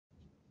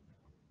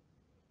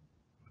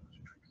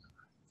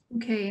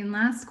Okay, and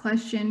last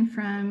question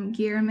from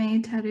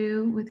Guilherme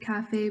Tadeu with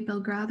Café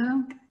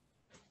Belgrado.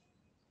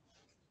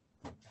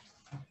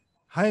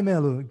 Hi,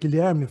 Melo.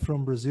 Guilherme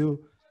from Brazil.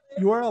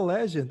 You are a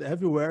legend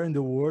everywhere in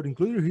the world,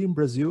 including here in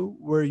Brazil,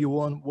 where you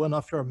won one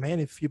of your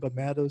many FIBA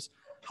medals.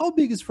 How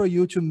big is for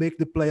you to make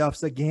the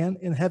playoffs again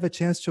and have a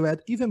chance to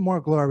add even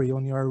more glory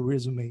on your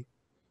resume?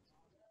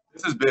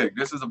 This is big.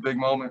 This is a big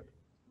moment,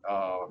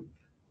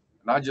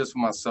 not just for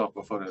myself,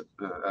 but for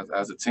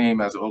as a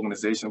team, as an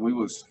organization. We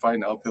was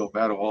fighting an uphill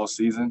battle all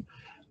season,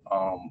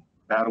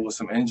 battle with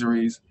some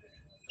injuries,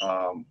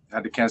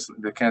 had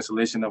the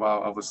cancellation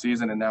of a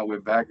season, and now we're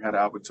back. Had the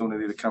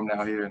opportunity to come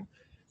down here and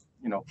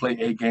play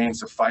 8 games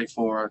to fight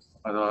for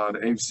the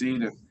 8th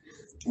seed, and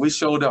we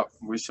showed up.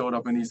 We showed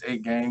up in these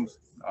 8 games.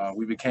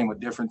 We became a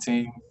different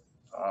team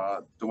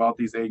throughout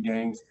these 8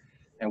 games.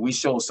 And we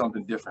showed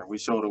something different. We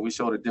showed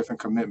a different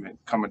commitment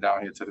coming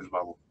down here to this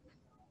bubble.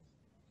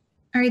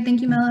 All right, thank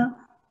you, Melo.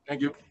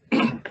 Thank you.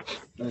 Thank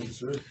you,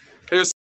 sir. Here's